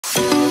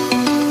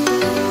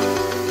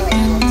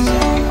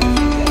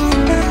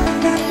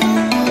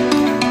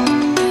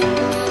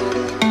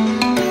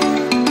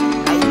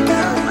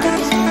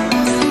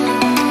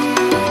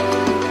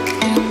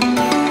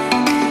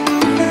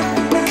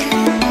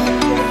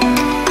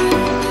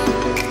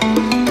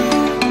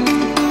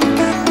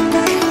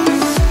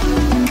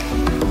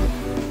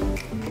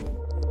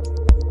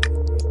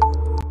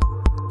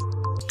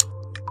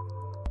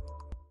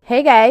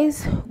Hey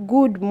guys,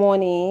 good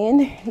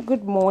morning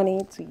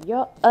to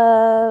you.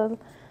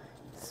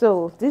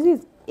 So this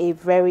is a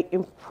very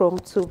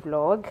impromptu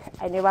vlog.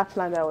 I never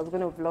planned that I was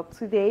going to vlog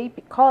today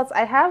because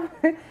I have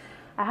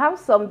I have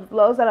some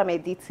vlogs that I'm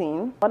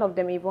editing. One of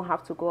them even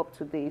have to go up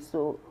today,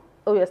 so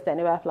obviously I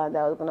never planned that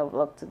I was going to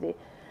vlog today,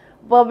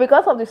 but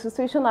because of the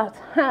situation at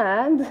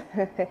hand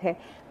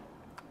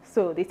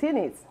so the thing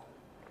is,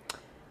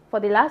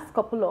 for the last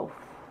couple of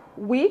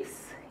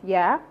weeks,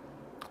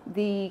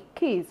 the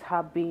kids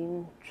have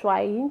been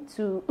trying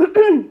to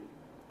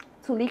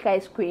to lick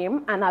ice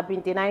cream, and I've been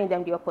denying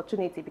them the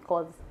opportunity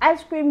because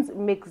ice cream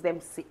makes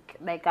them sick.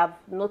 Like, I've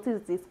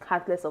noticed this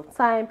countless of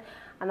time,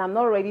 and I'm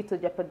not ready to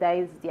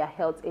jeopardize their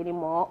health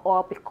anymore,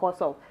 or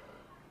because of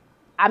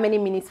how many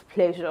minutes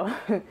pleasure.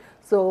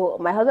 So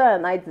my husband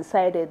and I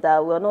decided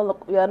that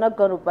we are not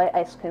going to buy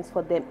ice creams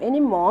for them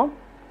anymore.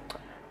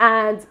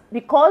 And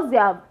because they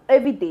are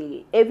every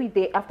day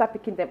after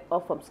picking them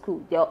up from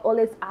school, they're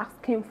always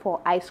asking for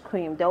ice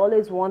cream. They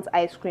always want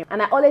ice cream.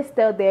 And I always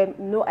tell them,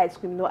 no ice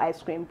cream, no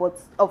ice cream. But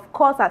of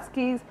course, as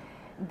kids,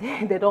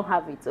 they don't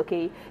have it,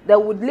 okay? They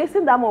would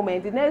listen that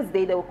moment. The next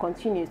day, they will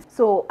continue.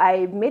 So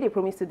I made a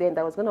promise to them that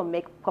I was going to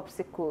make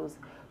popsicles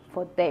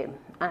for them.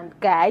 And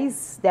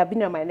guys, they have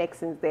been on my neck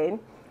since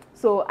then.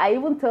 So I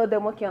even told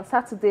them, okay, on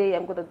Saturday,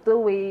 I'm going to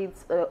do it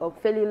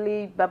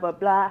unfairly, blah, blah,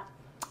 blah.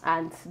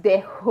 And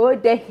they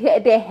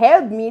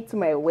held me to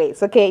my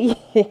waist,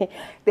 okay?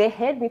 They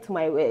held me to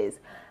my waist.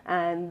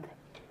 And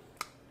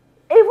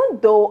even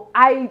though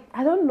I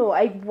don't know,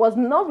 I was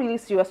not really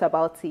serious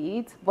about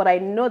it, but I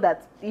know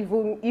that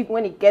even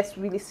when it gets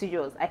really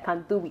serious, I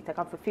can do it, I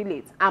can fulfill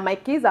it. And my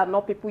kids are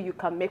not people you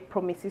can make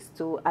promises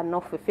to and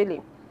not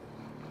fulfilling.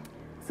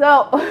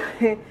 So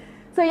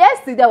so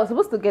yesterday I was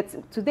supposed to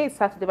today is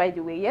Saturday, by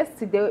the way.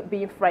 Yesterday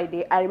being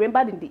Friday, I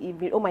remembered in the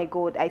evening, oh my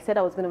god, I said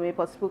I was going to make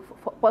possible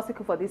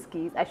for these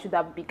kids. I should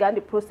have begun the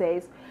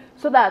process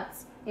so that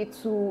it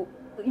will,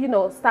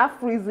 start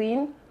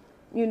freezing,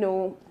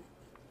 during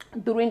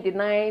the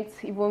night,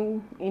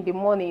 even in the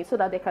morning, so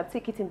that they can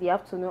take it in the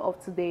afternoon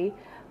of today.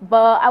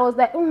 But I was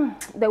like,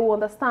 they will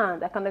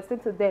understand. I can explain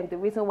to them the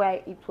reason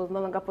why it was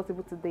no longer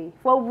possible today.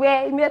 For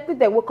where immediately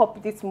they woke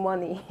up this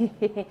morning,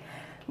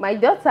 my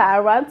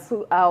daughter ran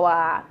to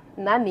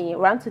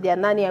their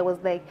nanny. I was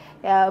like,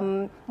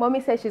 mommy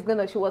said she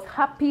was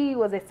happy,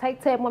 was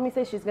excited. Mommy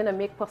said she's going to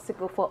make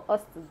popsicle for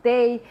us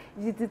today.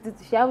 She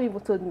hasn't even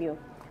told me.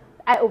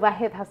 I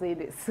overheard her say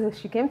this. So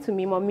she came to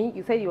me, mommy,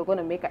 you said you were going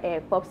to make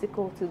a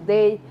popsicle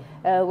today.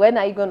 When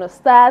are you going to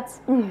start?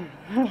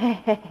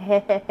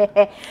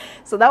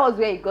 So that was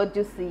where it got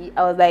juicy.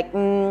 I was like,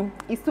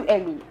 it's too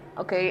early.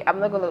 Okay, I'm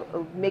not going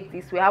to make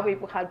this. We haven't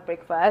even had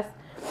breakfast.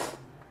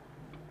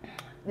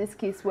 These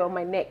kids were on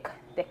my neck.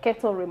 They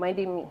kept on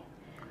reminding me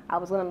I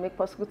was going to make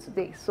popsicle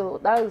today. So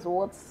that is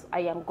what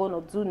I am going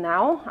to do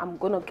now. I'm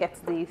going to get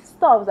the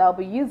stuff that I'll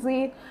be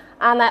using.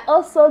 And I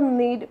also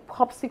need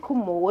popsicle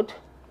mold.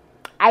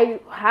 I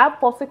have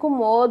popsicle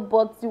mold,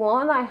 but the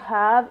one I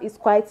have is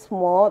quite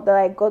small, that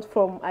I got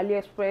from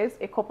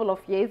AliExpress a couple of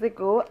years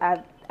ago.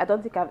 And I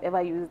don't think I've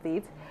ever used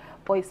it,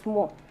 but it's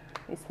small.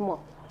 It's small.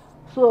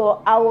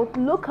 So I would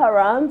look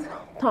around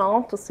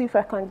town to see if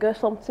I can get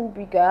something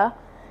bigger.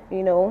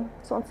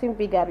 Something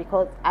bigger,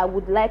 because I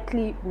would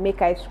likely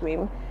make ice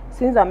cream.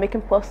 Since I'm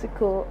making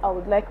popsicle, I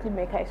would likely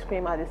make ice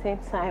cream at the same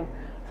time,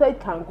 so it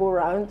can go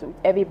around with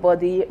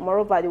everybody.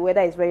 Moreover, the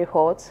weather is very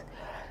hot.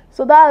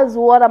 So that is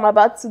what I'm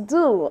about to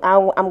do.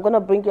 I'm gonna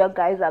bring you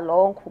guys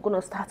along. We're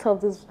gonna start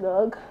off this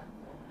vlog.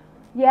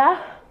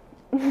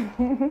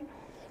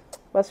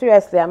 But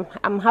seriously,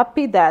 I'm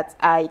happy that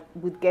I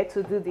would get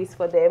to do this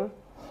for them,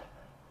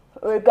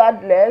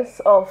 regardless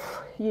of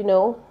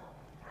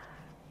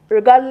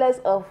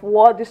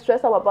what the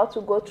stress I'm about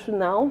to go through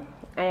now.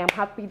 I am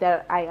happy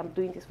that I am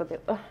doing this for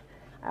them.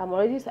 I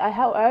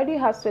already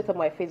have sweat on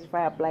my face before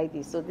I apply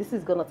this, so this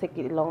is gonna take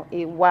a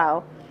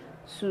while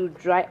to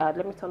dry out.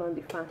 Let me turn on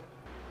the fan.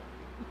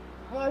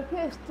 My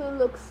face still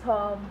looks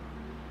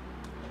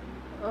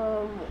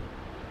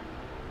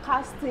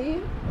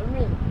casty.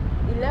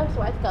 It left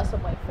white cast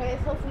on my face.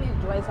 Hopefully it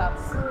dries out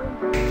soon.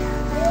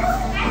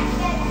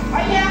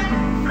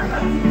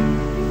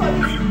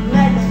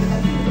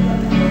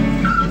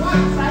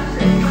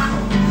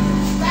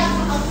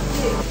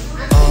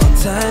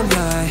 All-time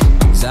high,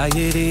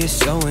 anxiety is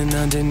showing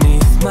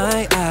underneath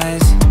my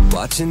eyes.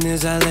 Watching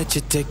as I let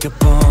you take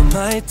up all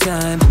my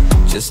time,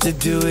 just to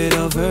do it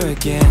over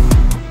again.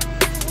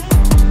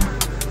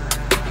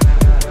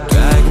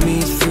 Drag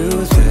me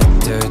through the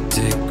dirt,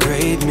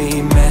 degrade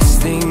me, mess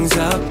things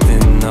up,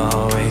 and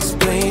always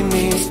blame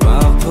me.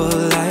 Smile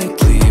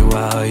politely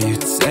while you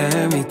tell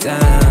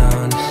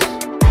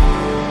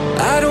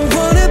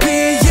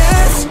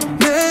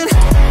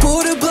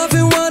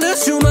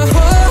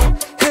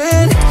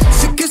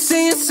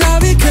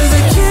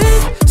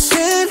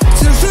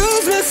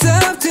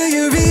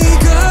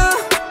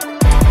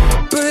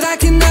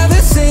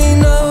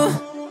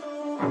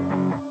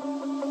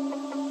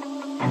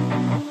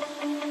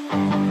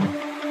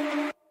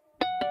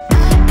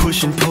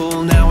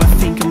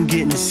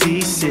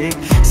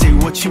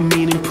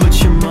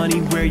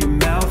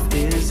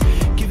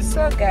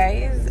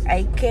guys,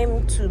 I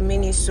came to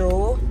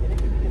Miniso.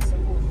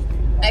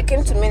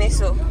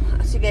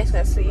 As you guys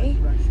can see.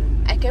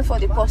 I came for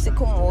the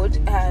popsicle mode,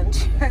 and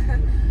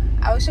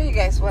I will show you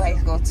guys what I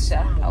got.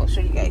 I will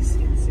show you guys.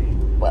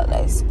 Well,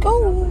 let's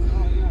go.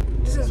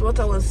 This is what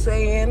I was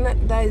saying.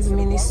 That is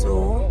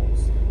Miniso,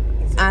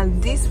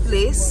 and this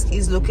place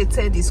is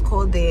located. It's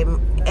called the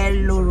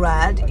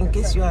Elorad. In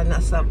case you are in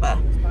Asaba.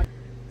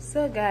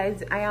 So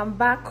guys, I am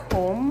back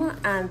home,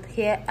 and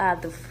here are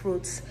the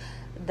fruits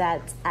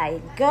that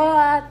I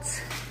got.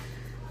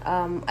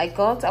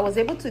 I was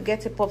able to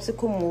get a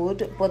popsicle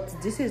mold, but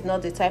this is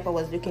not the type I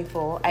was looking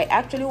for. I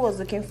actually was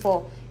looking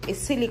for a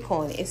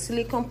silicone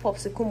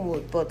popsicle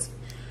mold, but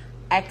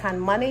I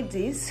can manage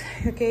this.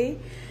 Okay,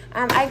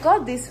 and I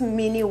got this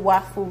mini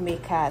waffle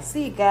maker.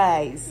 See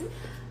guys,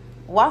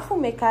 waffle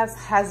makers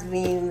has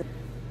been,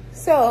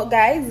 so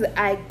guys,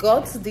 I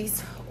got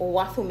these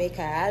waffle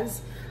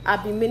makers.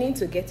 I've been meaning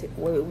to get a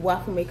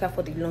waffle maker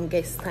for the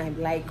longest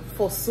time, like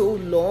for so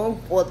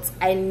long, but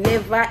I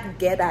never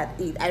get at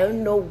it. I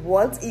don't know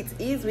what it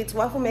is with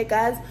waffle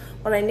makers,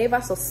 but I never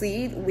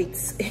succeed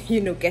with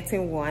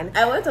getting one.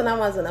 I went on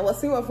Amazon. I was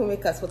seeing waffle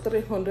makers for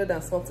 300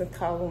 and something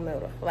thousand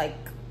naira. Like,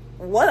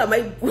 what am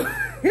I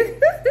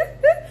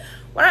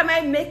what am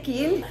I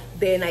making?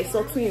 Then I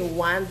saw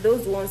 2-in-1.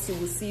 Those ones you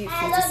will see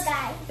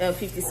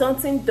 $50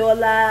 something.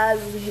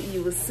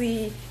 You will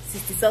see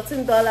 $60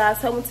 something,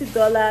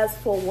 $70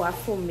 for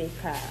waffle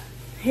maker.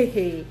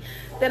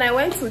 Then I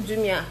went to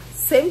Jumia.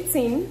 Same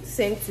thing.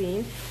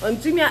 On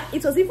Jumia,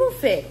 it was even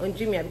fair on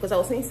Jumia because I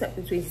was saying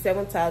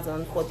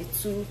 27,000 for the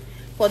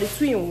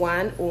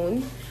 2-in-1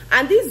 own.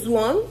 And this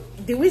one,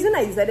 the reason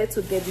I decided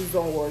to get this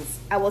one was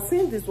I was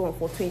seeing this one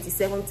for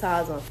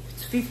 27,000,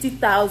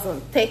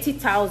 50,000,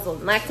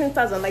 30,000,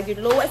 19,000. Like the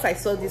lowest I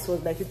saw this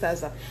was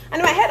 90,000.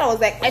 And in my head I was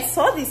like, I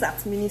saw this at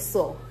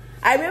Miniso.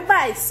 I remember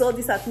I saw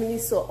this at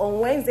Miniso on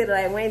Wednesday that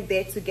I went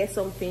there to get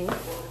something.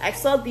 I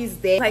saw this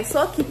there. I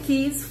saw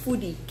Kiki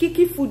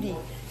Foodie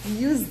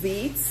used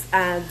it,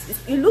 and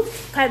it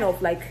looked kind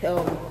of like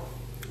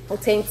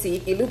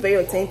authentic. It looked very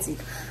authentic,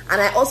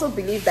 and I also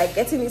believe that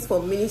getting it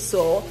from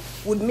Miniso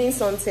would mean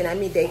something. I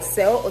mean, they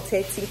sell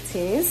authentic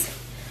things,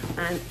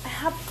 and I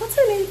have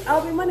gotten it.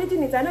 I'll be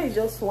managing it. I know it's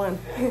just one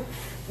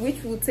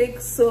which will take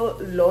so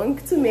long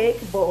to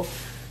make, but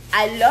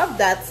I love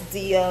that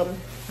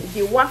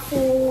the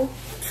waffle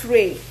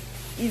tray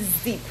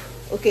is deep.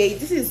 Okay,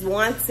 this is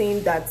one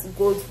thing that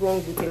goes wrong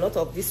with a lot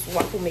of these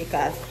waffle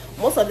makers.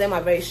 Most of them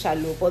are very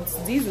shallow, but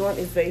this one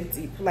is very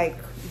deep. Like,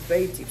 it's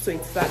very deep, so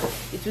it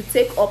will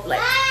take up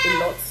like a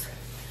lot.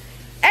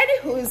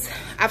 Anywho's,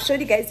 I've showed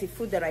you guys the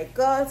food that I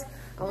got.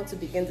 I want to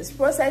begin this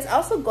process. I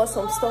also got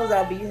some stuff that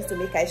I'll be using to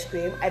make ice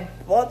cream. I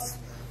bought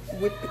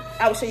with,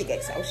 I'll show you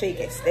guys.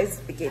 Let's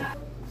begin.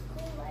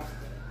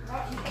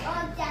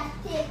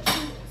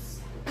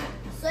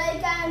 So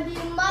it can be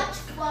much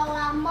for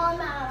our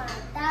mom and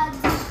dad,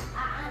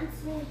 our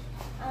auntie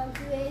and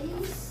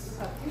ladies.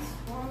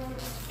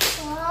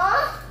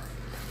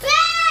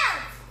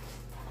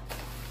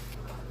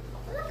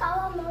 Look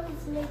how mom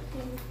is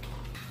making.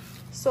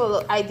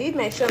 So I did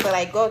mention that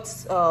I got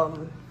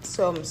some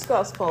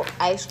stuff for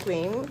ice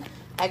cream.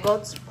 I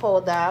got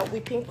powder,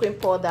 whipping cream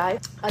powder,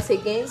 as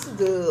against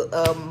the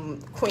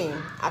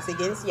cream, as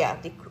against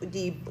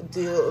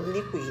the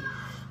liquid,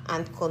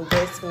 and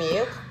condensed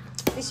milk.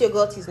 This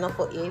yogurt is not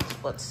for it,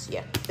 but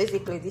yeah,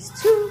 basically these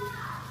two.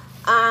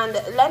 And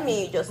let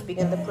me just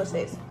begin the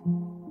process.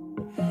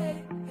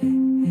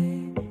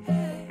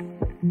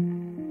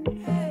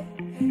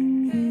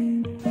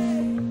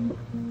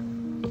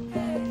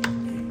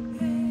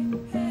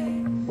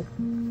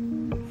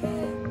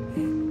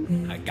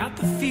 I got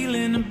the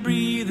feeling of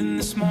breathing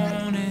this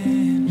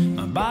morning.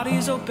 My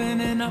body's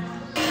opening up.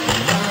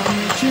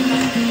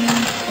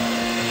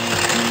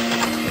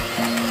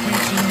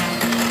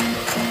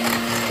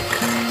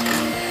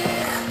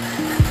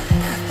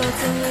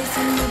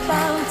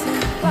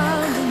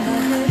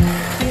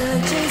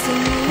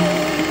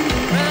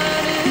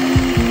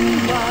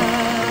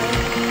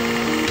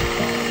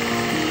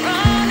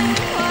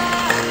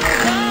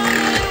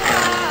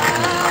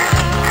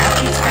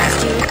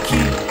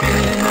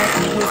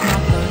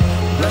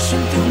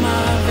 Rushing through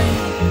my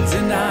veins,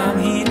 and I'm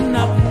heating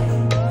up.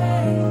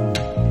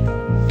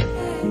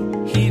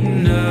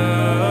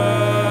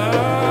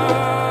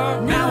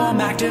 Now I'm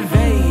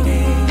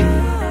activated.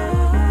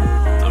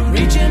 I'm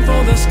reaching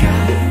for the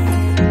sky.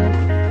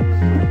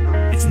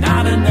 It's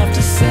not enough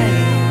to say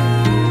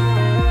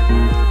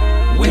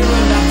we're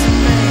about to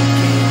make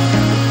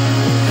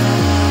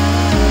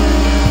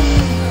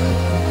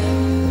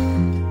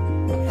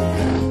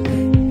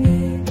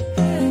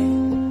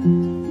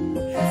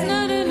it's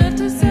not enough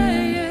to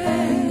say it.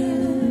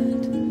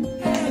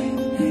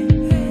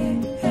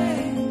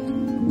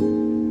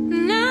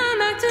 Now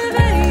I'm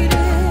activated,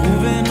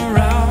 moving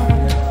around,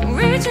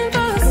 reaching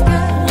for the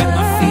sky with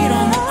my feet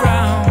on the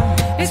ground.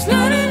 It's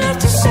not enough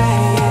to say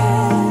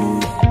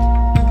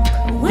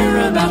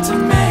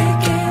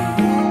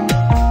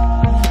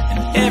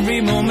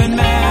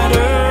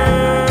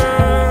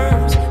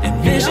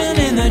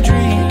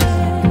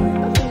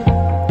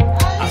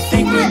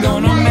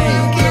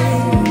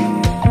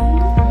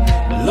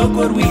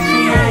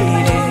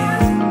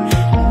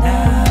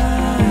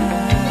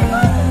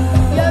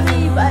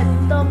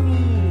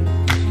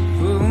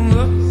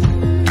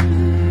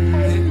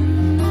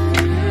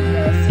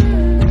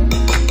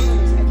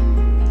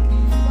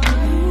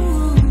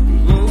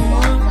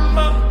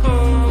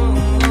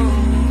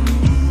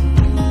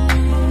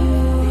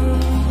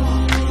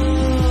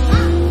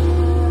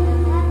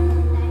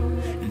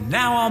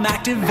I'm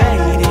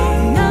activated.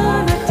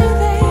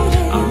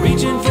 I'm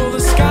reaching for the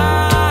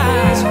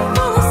sky.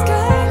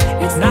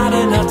 It's not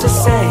enough to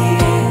say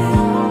it.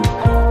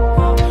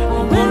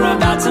 We're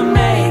about to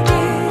make it.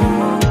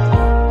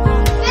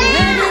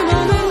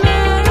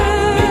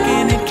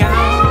 Making it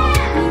count.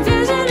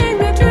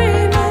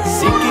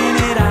 Seeking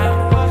it out.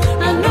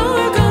 I know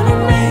we're gonna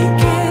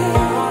make it.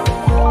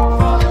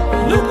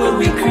 Look what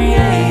we created.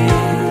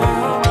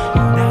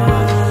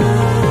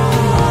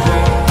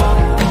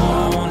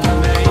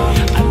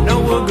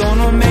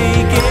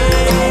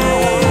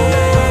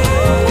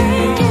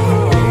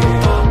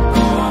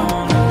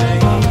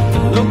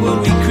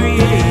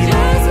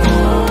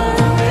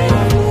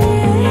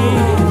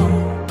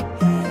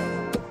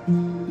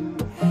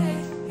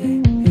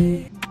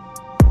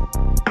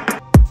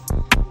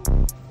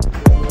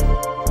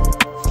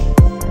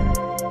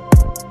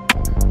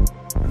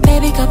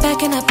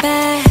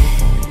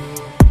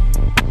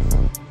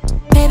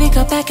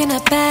 In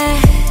a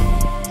bag,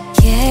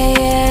 yeah,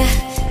 yeah.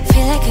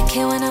 Feel like a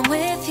kid when I'm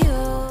with you.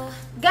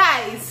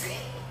 Guys,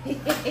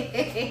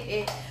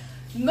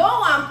 no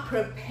one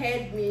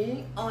prepared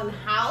me on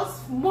how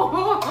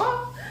small.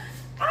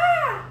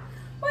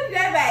 What did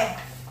I buy?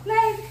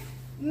 Like,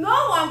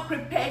 no one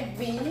prepared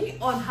me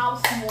on how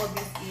small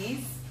this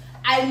is.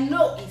 I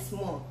know it's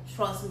small,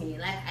 trust me.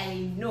 Like,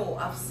 I know,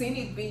 I've seen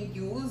it being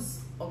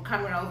used on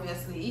camera,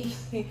 obviously.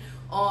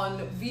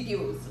 On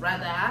videos,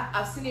 rather.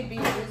 I've seen it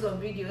being used on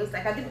videos.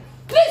 Like, I did.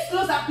 Please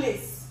close that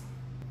place.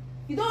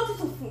 You don't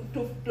want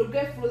it to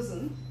get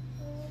frozen?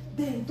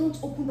 Then don't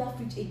open that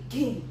fridge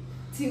again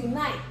till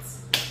night.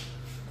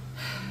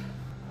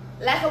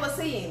 Like I was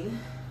saying,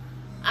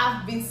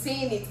 I've been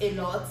seeing it a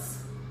lot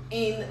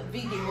in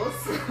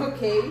videos,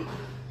 okay?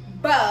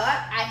 But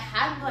I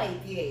had no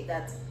idea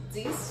that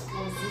this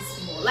was this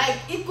small. Like,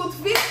 it could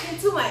fit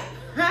into my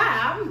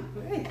palm.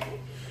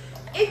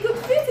 It could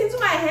fit into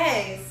my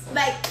hands.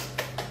 Like,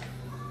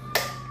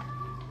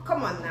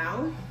 come on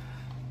now.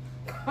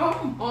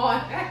 Come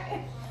on.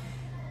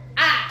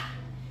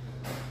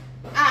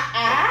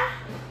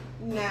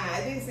 Nah,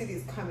 I didn't see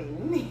this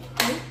coming.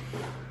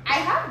 I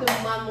have the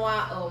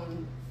manual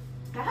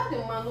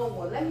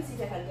one. Let me see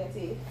if I can get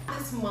it.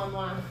 This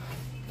manual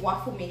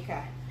waffle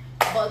maker.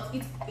 But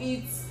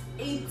it's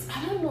I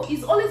don't know,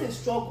 it's always a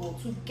struggle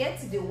to get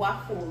the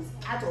waffles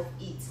out of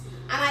it.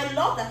 And I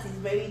love that it's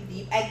very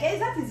deep. I guess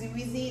that is the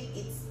reason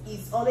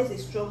it's always a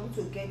struggle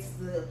to get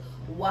the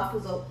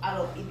waffles out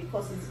of it,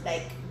 because it's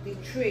like the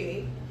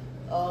tray,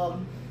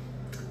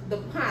 the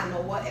pan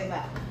or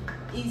whatever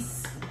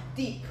is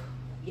deep.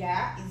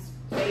 Yeah, it's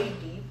very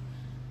deep,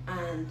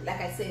 and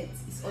like I said,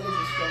 it's always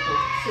a struggle.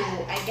 So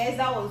I guess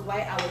that was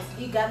why I was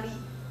eagerly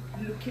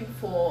looking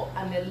for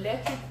an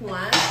electric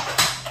one,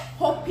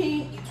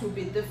 hoping it will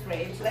be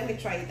different. Let me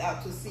try it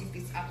out to see if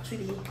it's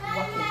actually working.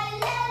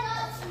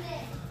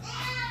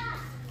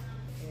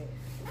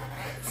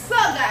 So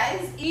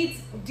guys, it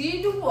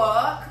did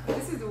work.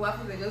 This is the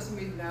waffles I just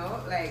made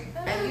now. Like,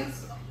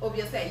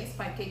 obviously I use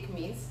pancake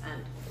mix,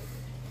 and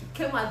it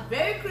came out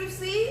very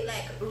crispy,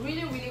 like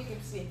really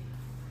crispy.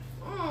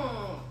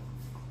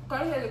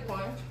 Can you hear the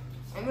crunch?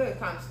 I know you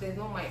can't, there's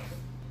no mic.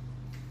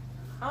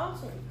 I'll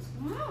say it.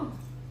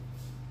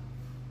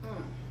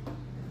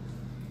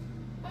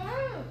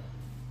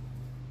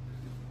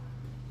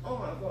 Oh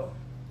my god.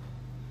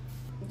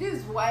 This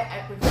is why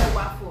I prefer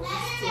waffles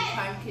to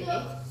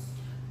pancakes,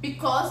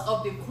 because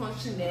of the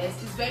crunchiness.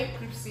 It's very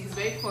crispy, it's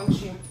very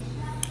crunchy.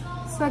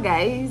 So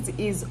guys,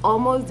 it's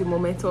almost the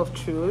moment of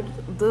truth.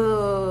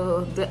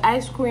 The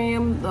ice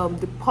cream,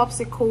 the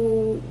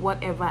popsicle,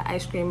 whatever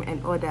ice cream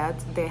and all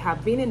that, they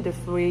have been in the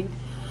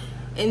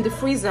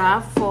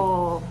freezer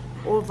for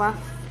over,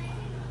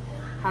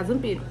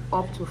 hasn't been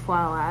up to 4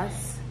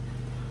 hours.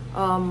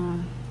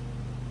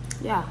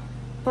 Yeah,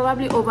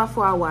 probably over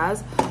 4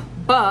 hours.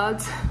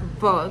 But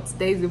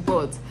there is a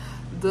but.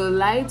 The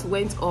light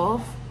went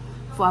off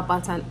for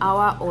about an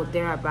hour or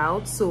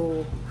thereabout,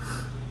 so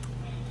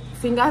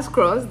fingers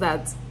crossed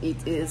that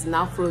it is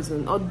now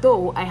frozen.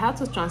 Although I had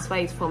to transfer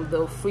it from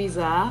the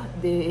freezer,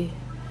 the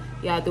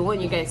one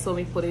you guys saw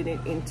me putting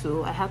it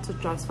into, I had to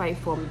transfer it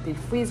from the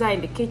freezer in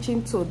the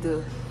kitchen to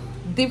the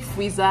deep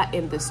freezer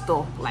in the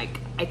store.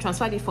 Like, I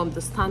transferred it from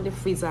the standard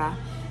freezer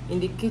in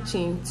the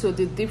kitchen to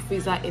the deep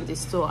freezer in the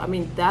store. I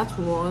mean, that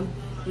one,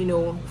 you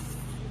know,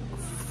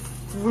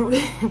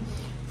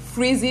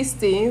 freezes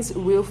things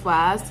real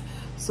fast.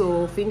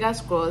 So fingers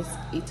crossed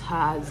it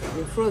has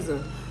been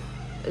frozen.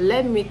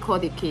 Let me call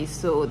the case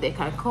so they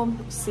can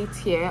come sit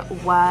here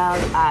while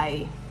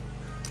I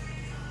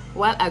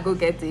go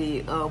get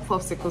the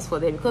popsicles for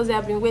them, because they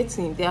have been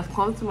waiting. They have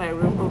come to my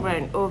room over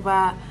and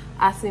over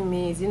asking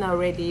me, is it not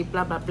ready,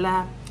 blah blah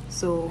blah.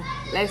 So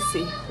let's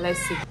see. Let's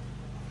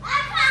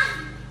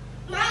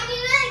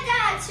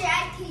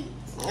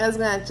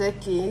go and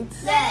check it.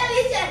 Let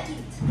me check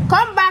it.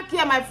 Come back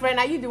here, my friend.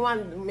 Are you the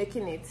one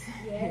making it?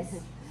 Yes.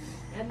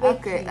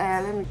 Okay,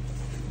 let me.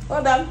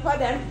 Hold on.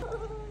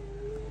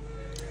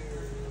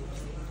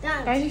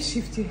 Can you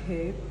shift your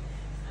head?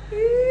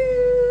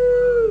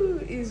 Ooh,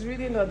 it's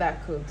really not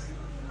that cold.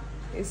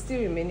 It's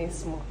still remaining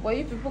small. But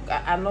you people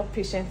are not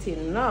patient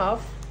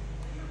enough.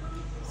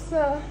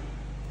 So,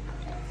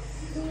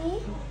 See?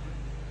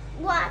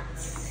 What?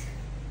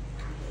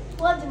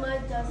 What did I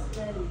just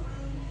tell you?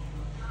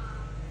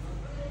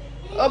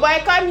 oh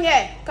boy, come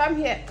here. Come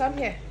here. Come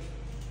here.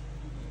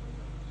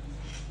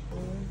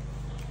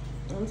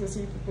 I want to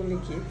see people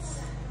lick it.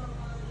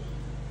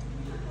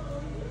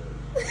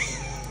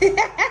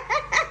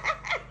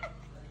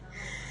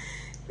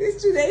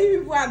 These today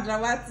people are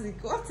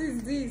dramatic. What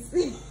is this?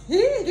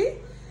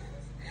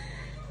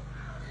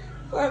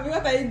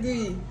 What are you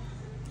doing?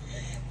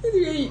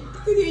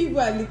 You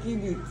are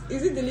licking it.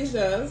 Is it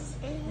delicious?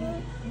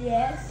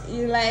 Yes.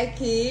 You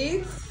like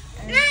it?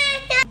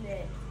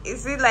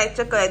 Is it like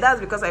chocolate?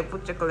 That's because I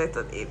put chocolate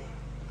on it.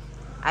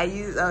 I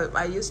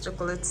use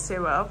chocolate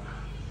syrup.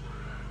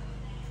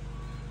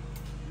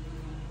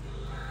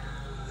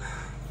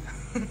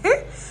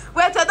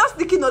 Wait, you're not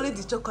licking only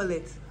the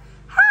chocolate.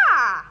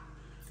 Ha!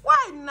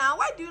 Why now?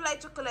 Why do you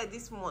like chocolate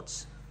this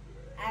much?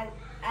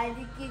 I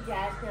lick it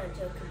just on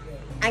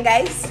chocolate. And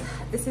guys,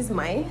 this is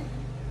mine.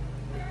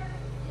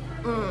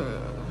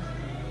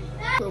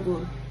 So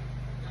good.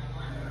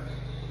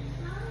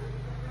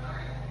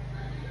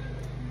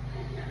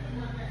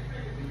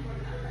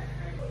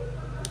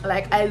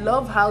 Like, I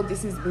love how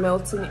this is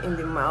melting in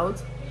the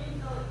mouth.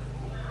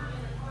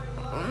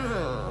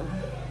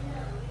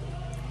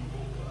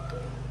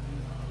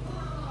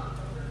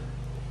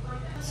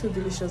 So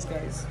delicious,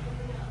 guys.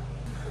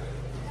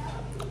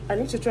 I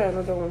need to try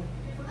another one.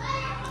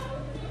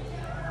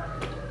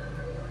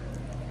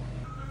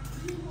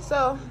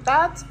 So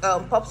that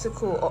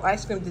popsicle or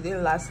ice cream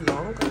didn't last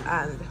long,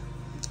 and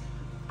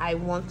I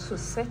want to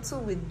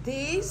settle with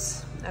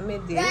this. I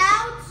made this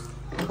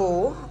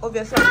bowl.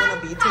 Obviously I'm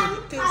gonna be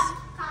eating this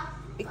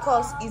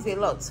because it's a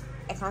lot.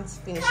 I can't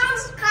finish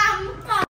it.